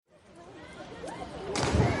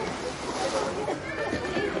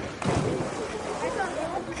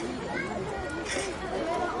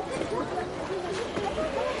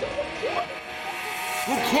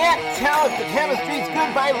can't tell if the chemistry's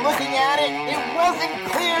good by looking at it. It wasn't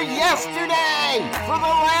clear yesterday. For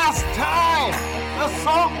the last time, the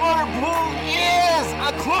saltwater pool is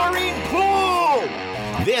a chlorine pool.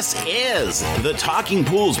 This is the Talking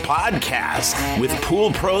Pools podcast with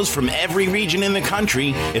pool pros from every region in the country.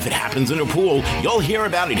 If it happens in a pool, you'll hear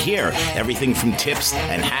about it here. Everything from tips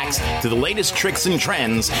and hacks to the latest tricks and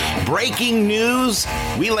trends. Breaking news,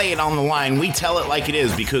 we lay it on the line. We tell it like it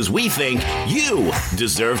is because we think you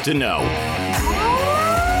deserve to know.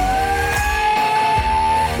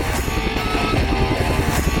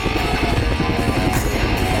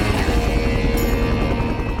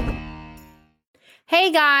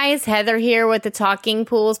 Hey guys, Heather here with the Talking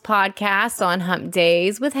Pools podcast on Hump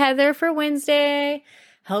Days with Heather for Wednesday.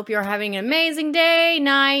 Hope you're having an amazing day,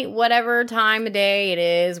 night, whatever time of day it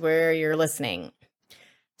is where you're listening.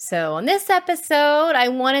 So on this episode, I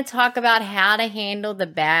want to talk about how to handle the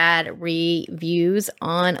bad reviews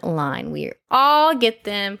online. We all get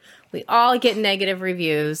them. We all get negative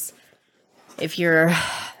reviews. I'm going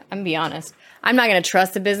to be honest. I'm not going to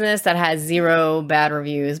trust a business that has 0 bad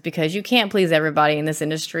reviews because you can't please everybody in this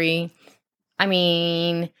industry. I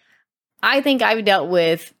mean, I think I've dealt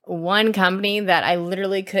with one company that I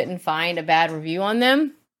literally couldn't find a bad review on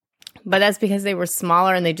them, but that's because they were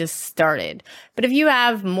smaller and they just started. But if you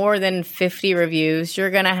have more than 50 reviews,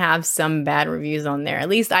 you're going to have some bad reviews on there. At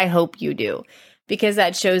least I hope you do, because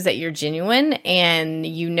that shows that you're genuine and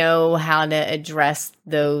you know how to address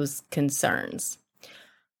those concerns.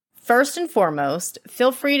 First and foremost,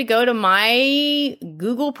 feel free to go to my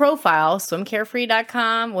Google profile,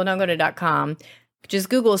 swimcarefree.com. Well, don't go to .com. Just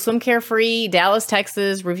Google Swim Carefree, Dallas,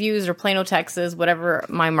 Texas, reviews, or Plano, Texas, whatever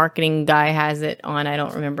my marketing guy has it on. I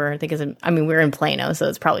don't remember. We're in Plano, so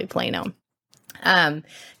it's probably Plano.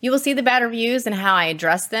 You will see the bad reviews and how I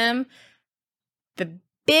address them. The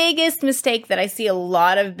biggest mistake that I see a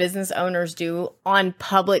lot of business owners do on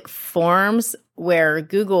public forums where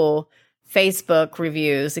Google, Facebook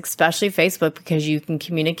reviews, especially Facebook, because you can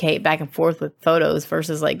communicate back and forth with photos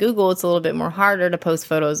versus like Google. It's a little bit more harder to post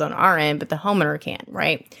photos on our end, but the homeowner can,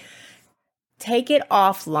 right? Take it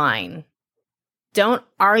offline. Don't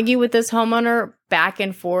argue with this homeowner back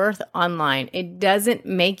and forth online. It doesn't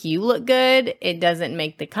make you look good. It doesn't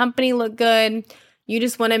make the company look good. You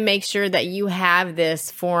just want to make sure that you have this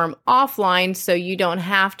form offline so you don't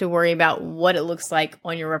have to worry about what it looks like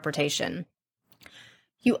on your reputation.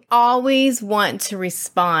 You always want to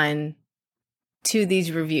respond to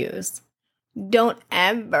these reviews. Don't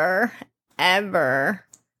ever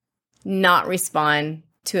not respond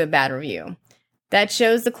to a bad review. That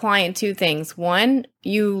shows the client 2 things. 1,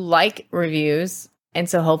 you like reviews, and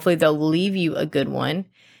so hopefully they'll leave you a good one.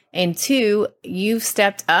 And 2, you've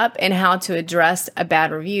stepped up in how to address a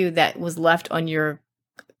bad review that was left on your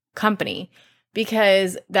company.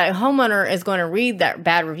 Because that homeowner is going to read that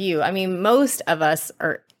bad review. I mean, most of us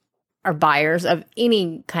are buyers of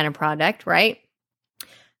any kind of product, right?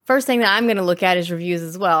 First thing that I'm going to look at is reviews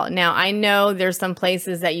as well. Now, I know there's some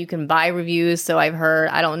places that you can buy reviews. So I've heard,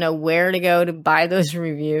 I don't know where to go to buy those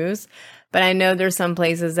reviews, but I know there's some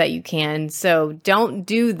places that you can. So don't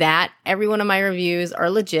do that. Every one of my reviews are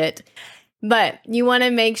legit, but you want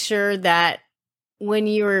to make sure that when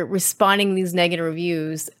you're responding these negative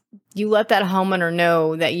reviews, you let that homeowner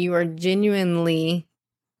know that you are genuinely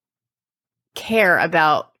care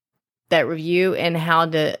about that review and how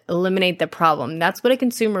to eliminate the problem. That's what a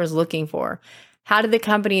consumer is looking for. How did the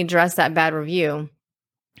company address that bad review?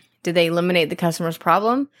 Did they eliminate the customer's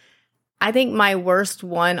problem? I think my worst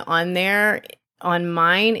one on there, on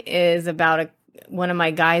mine, is about one of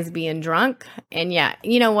my guys being drunk. And yeah,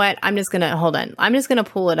 you know what? I'm just going to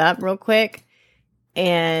pull it up real quick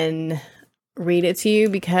and read it to you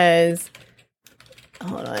because,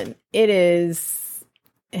 hold on, it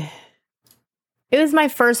was my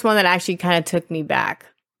first one that actually kind of took me back.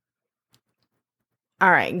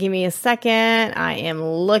 All right, give me a second. I am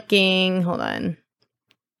looking. Hold on.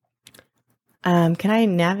 Can I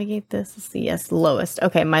navigate this? Let's see. Yes, lowest.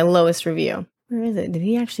 Okay, my lowest review. Where is it? Did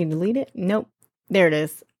he actually delete it? Nope. There it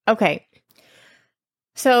is. Okay.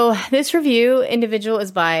 So this review individual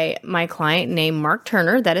is by my client named Mark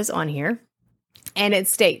Turner. That is on here. And it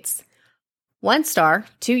states, 1 star,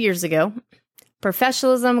 2 years ago,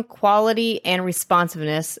 professionalism, quality, and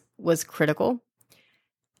responsiveness was critical.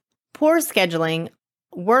 Poor scheduling,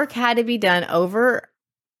 work had to be done over,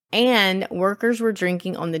 and workers were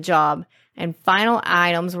drinking on the job, and final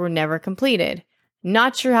items were never completed.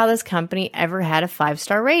 Not sure how this company ever had a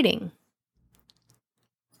 5-star rating.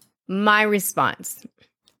 My response,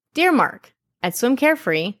 Dear Mark, at Swim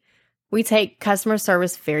Carefree, we take customer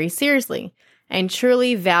service very seriously, and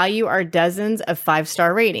truly value our dozens of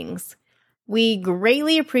 5-star ratings. We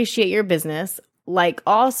greatly appreciate your business. Like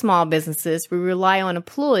all small businesses, we rely on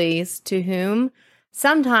employees to whom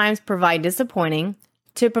sometimes provide disappointing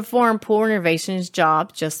to perform pool renovations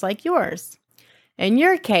jobs just like yours. In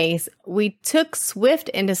your case, we took swift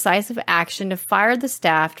and decisive action to fire the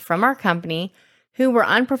staff from our company who were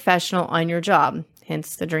unprofessional on your job,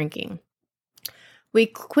 hence the drinking. We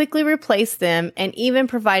quickly replaced them and even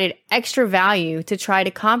provided extra value to try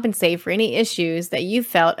to compensate for any issues that you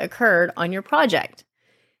felt occurred on your project.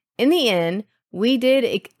 In the end, we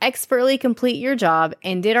did expertly complete your job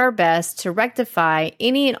and did our best to rectify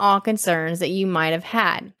any and all concerns that you might have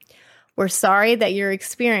had. We're sorry that your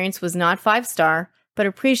experience was not 5-star, but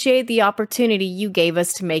appreciate the opportunity you gave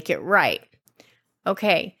us to make it right.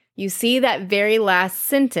 Okay, you see that very last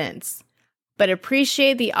sentence, but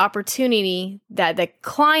appreciate the opportunity that the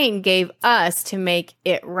client gave us to make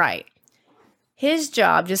it right. His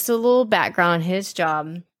job, just a little background on his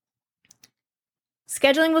job.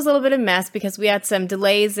 Scheduling was a little bit of a mess because we had some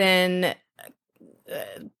delays in,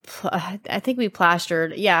 I think we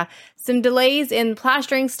plastered. Yeah, some delays in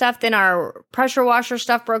plastering stuff. Then our pressure washer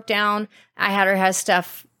stuff broke down. I had her have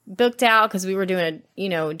stuff booked out because we were doing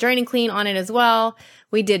a, draining clean on it as well.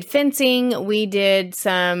 We did fencing. We did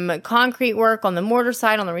some concrete work on the mortar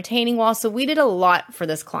side on the retaining wall. So we did a lot for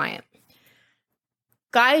this client.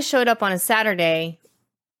 Guys showed up on a Saturday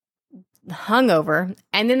hungover,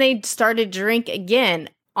 and then they started to drink again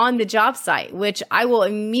on the job site, which I will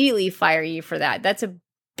immediately fire you for that. That's a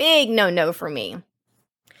big no-no for me.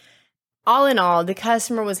 All in all, the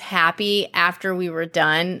customer was happy after we were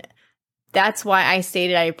done. That's why I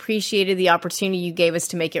stated I appreciated the opportunity you gave us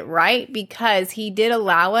to make it right, because he did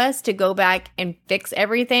allow us to go back and fix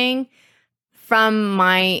everything from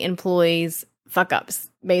my employees'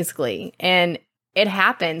 fuck-ups, basically. And it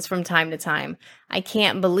happens from time to time. I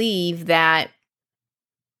can't believe that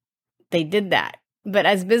they did that. But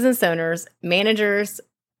as business owners, managers,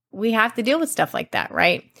 we have to deal with stuff like that,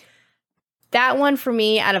 right? That one for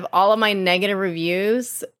me, out of all of my negative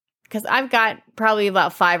reviews, because I've got probably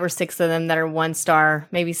about 5 or 6 of them that are 1-star,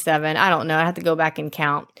 maybe 7. I don't know. I have to go back and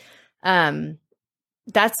count.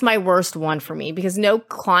 That's my worst one for me, because no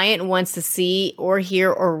client wants to see or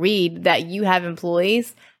hear or read that you have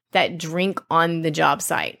employees that drink on the job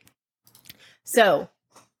site. So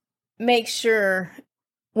make sure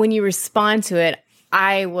when you respond to it,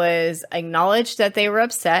 I was acknowledged that they were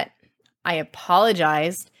upset. I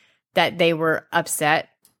apologized that they were upset.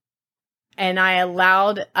 And I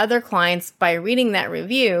allowed other clients, by reading that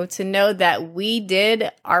review, to know that we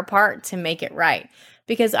did our part to make it right.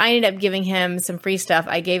 Because I ended up giving him some free stuff.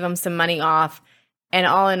 I gave him some money off. And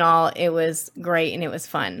all in all, it was great and it was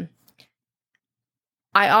fun.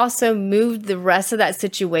 I also moved the rest of that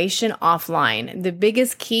situation offline. The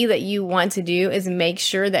biggest key that you want to do is make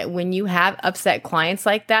sure that when you have upset clients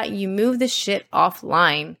like that, you move the shit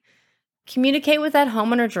offline. Communicate with that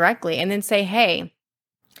homeowner directly and then say, hey,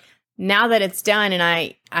 now that it's done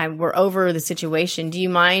and we're over the situation, do you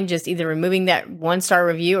mind just either removing that 1-star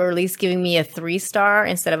review or at least giving me a 3-star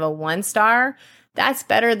instead of a 1-star? That's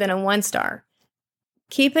better than a 1-star.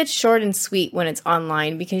 Keep it short and sweet when it's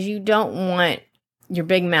online, because you don't want your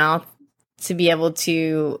big mouth to be able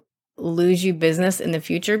to lose you business in the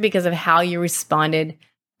future because of how you responded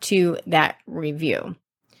to that review.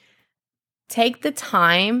 Take the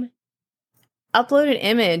time, upload an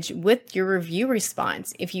image with your review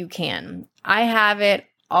response if you can. I have it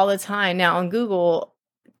all the time. Now on Google,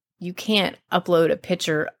 you can't upload a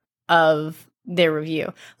picture of their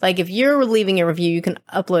review. Like if you're leaving a review, you can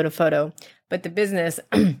upload a photo, but the business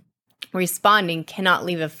responding cannot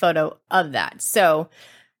leave a photo of that. So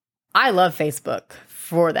I love Facebook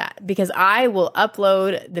for that, because I will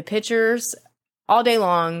upload the pictures all day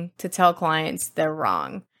long to tell clients they're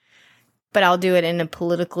wrong. But I'll do it in a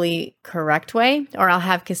politically correct way, or I'll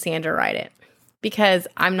have Cassandra write it, because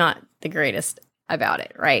I'm not the greatest about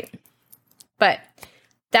it, right? But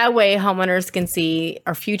that way homeowners can see,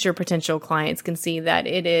 or future potential clients can see, that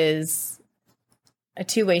it is a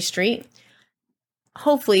two-way street.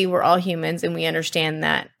 Hopefully we're all humans and we understand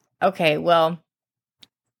that, okay, well,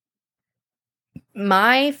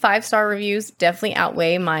 my 5-star reviews definitely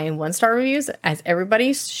outweigh my 1-star reviews, as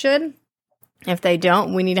everybody should. If they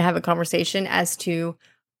don't, we need to have a conversation as to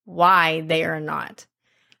why they are not.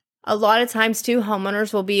 A lot of times too,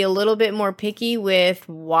 homeowners will be a little bit more picky with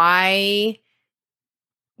why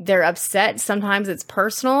they're upset. Sometimes it's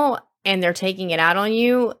personal and they're taking it out on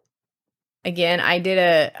you. Again, I did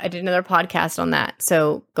another podcast on that,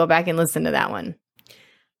 so go back and listen to that one.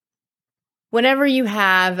 Whenever you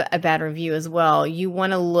have a bad review as well, you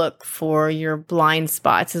want to look for your blind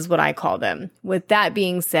spots, is what I call them. With that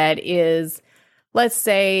being said, is let's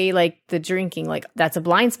say like the drinking, like that's a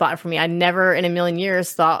blind spot for me. I never in a million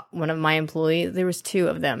years thought one of my employees, there was 2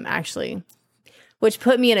 of them actually, which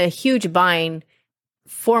put me in a huge bind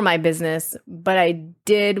for my business, but I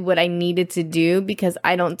did what I needed to do because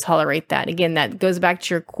I don't tolerate that. Again, that goes back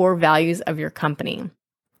to your core values of your company.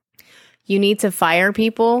 You need to fire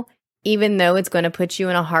people, even though it's going to put you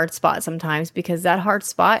in a hard spot sometimes, because that hard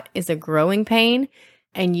spot is a growing pain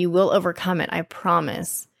and you will overcome it. I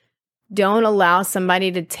promise. Don't allow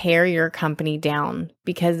somebody to tear your company down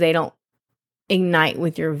because they don't ignite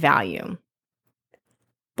with your value.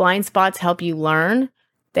 Blind spots help you learn.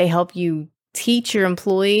 They help you teach your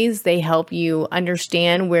employees. They help you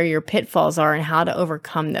understand where your pitfalls are and how to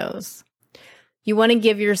overcome those. You want to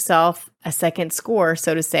give yourself a second score,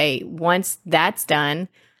 so to say. Once that's done,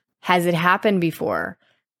 has it happened before?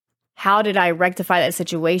 How did I rectify that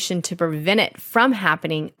situation to prevent it from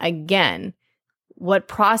happening again? What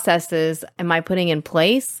processes am I putting in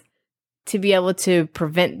place to be able to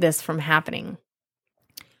prevent this from happening?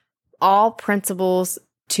 All principles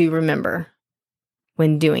to remember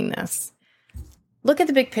when doing this. Look at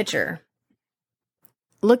the big picture.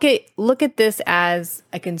 Look at this as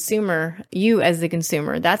a consumer, you as the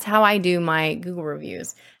consumer. That's how I do my Google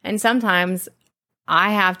reviews. And sometimes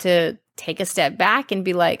I have to take a step back and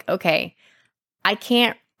be like, okay, I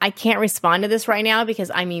can't respond to this right now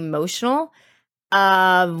because I'm emotional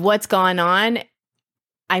of what's going on.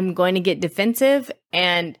 I'm going to get defensive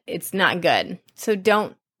and it's not good. So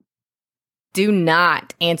do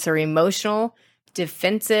not answer emotional,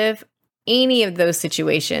 defensive, any of those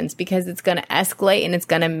situations, because it's going to escalate and it's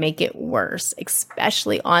going to make it worse,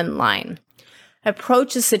 especially online.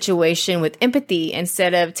 Approach the situation with empathy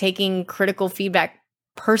instead of taking critical feedback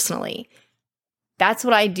personally. That's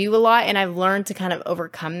what I do a lot, and I've learned to kind of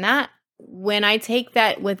overcome that. When I take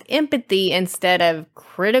that with empathy instead of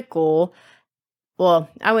critical, well,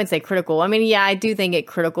 I wouldn't say critical. I mean, yeah, I do think it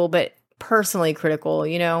critical, but personally critical,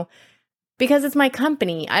 because it's my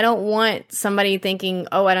company. I don't want somebody thinking,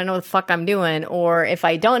 oh, I don't know what the fuck I'm doing. Or if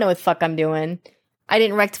I don't know what the fuck I'm doing, I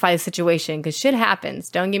didn't rectify the situation, because shit happens.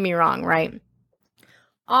 Don't get me wrong, right?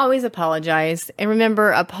 Always apologize. And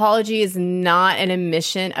remember, apology is not an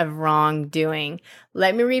admission of wrongdoing.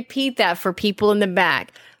 Let me repeat that for people in the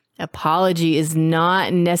back. Apology is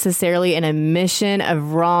not necessarily an admission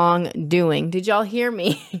of wrongdoing. Did y'all hear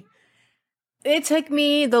me? It took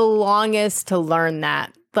me the longest to learn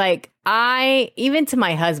that. Like, even to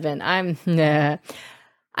my husband, I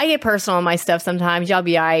get personal on my stuff sometimes. Y'all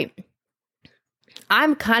be alright.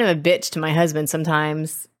 I'm kind of a bitch to my husband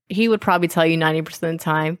sometimes. He would probably tell you 90% of the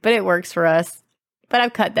time, but it works for us. But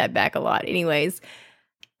I've cut that back a lot. Anyways,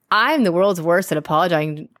 I'm the world's worst at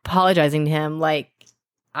apologizing to him. Like,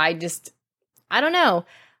 I don't know.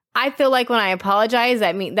 I feel like when I apologize,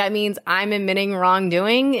 that means I'm admitting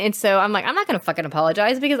wrongdoing. And so I'm like, I'm not going to fucking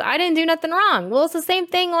apologize because I didn't do nothing wrong. Well, it's the same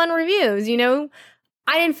thing on reviews,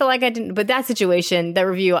 I didn't feel like I didn't, but that situation, that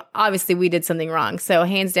review, obviously we did something wrong. So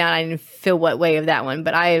hands down, I didn't feel what way of that one.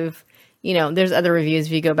 But there's other reviews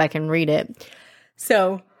if you go back and read it.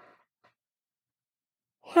 So,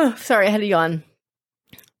 sorry, I had to yawn.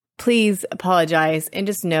 Please apologize and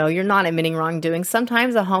just know you're not admitting wrongdoing.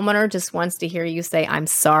 Sometimes a homeowner just wants to hear you say, I'm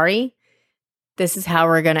sorry. This is how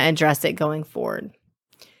we're going to address it going forward.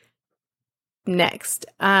 Next,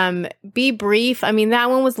 be brief. I mean,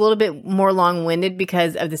 that one was a little bit more long-winded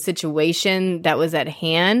because of the situation that was at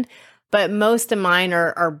hand, but most of mine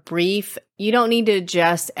are brief. You don't need to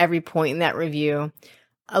adjust every point in that review.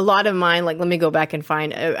 A lot of mine, like, let me go back and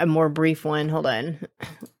find a more brief one. Hold on.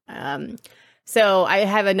 So I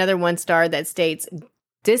have another 1-star that states,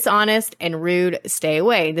 dishonest and rude, stay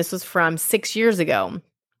away. This was from 6 years ago.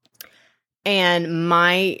 And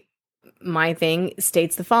my thing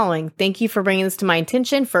states the following. Thank you for bringing this to my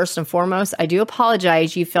attention. First and foremost, I do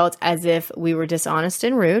apologize. You felt as if we were dishonest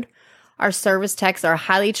and rude. Our service techs are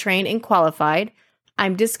highly trained and qualified.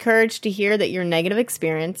 I'm discouraged to hear that your negative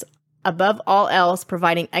experience. Above all else,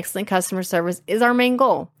 providing excellent customer service is our main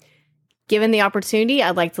goal. Given the opportunity,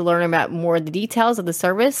 I'd like to learn about more of the details of the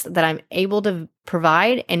service that I'm able to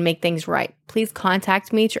provide and make things right. Please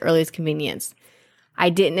contact me at your earliest convenience. I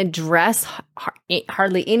didn't address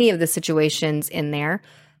hardly any of the situations in there.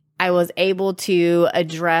 I was able to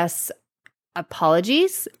address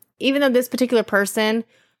apologies, even though this particular person,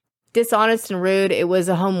 dishonest and rude, it was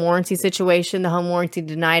a home warranty situation. The home warranty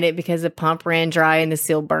denied it because the pump ran dry and the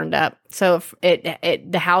seal burned up. So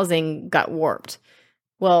the housing got warped.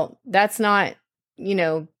 Well, that's not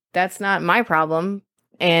my problem.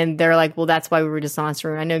 And they're like, well, that's why we were dishonest.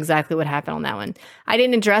 I know exactly what happened on that one. I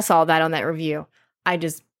didn't address all that on that review. I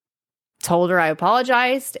just told her I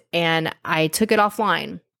apologized and I took it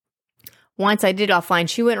offline. Once I did offline,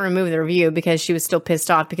 she wouldn't remove the review because she was still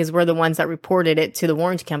pissed off because we're the ones that reported it to the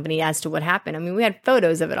warranty company as to what happened. I mean, we had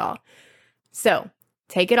photos of it all. So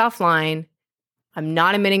take it offline. I'm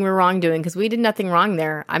not admitting we're wrongdoing because we did nothing wrong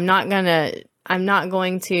there. I'm not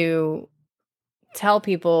going to tell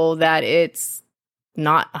people that it's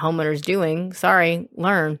not homeowners doing. Sorry,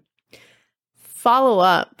 learn. Follow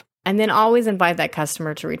up and then always invite that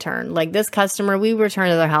customer to return. Like this customer, we returned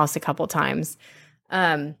to their house a couple times.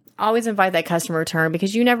 Always invite that customer to return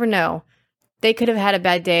because you never know. They could have had a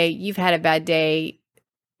bad day. You've had a bad day.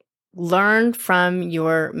 Learn from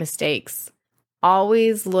your mistakes.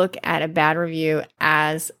 Always look at a bad review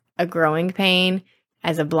as a growing pain,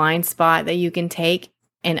 as a blind spot that you can take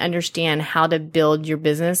and understand how to build your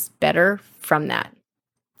business better from that.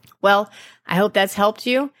 Well, I hope that's helped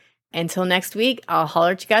you. Until next week, I'll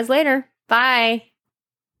holler at you guys later. Bye.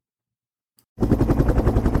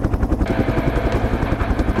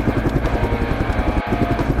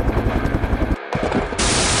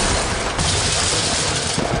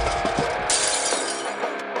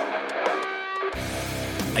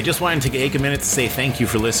 I just wanted to take a minute to say thank you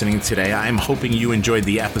for listening today. I'm hoping you enjoyed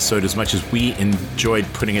the episode as much as we enjoyed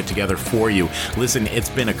putting it together for you. Listen, it's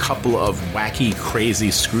been a couple of wacky, crazy,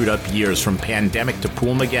 screwed up years from pandemic to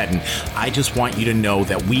Poolmageddon. I just want you to know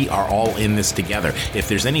that we are all in this together. If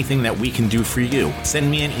there's anything that we can do for you, send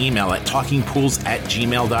me an email at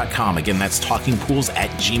talkingpools@gmail.com. Again, that's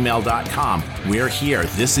talkingpools@gmail.com. We're here.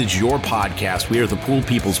 This is your podcast. We are the Pool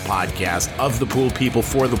People's Podcast, of the Pool People,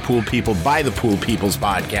 for the Pool People, by the Pool People's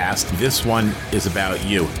Podcast. This one is about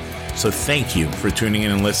you. So thank you for tuning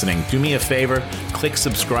in and listening. Do me a favor, click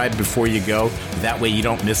subscribe before you go. That way you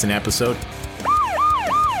don't miss an episode.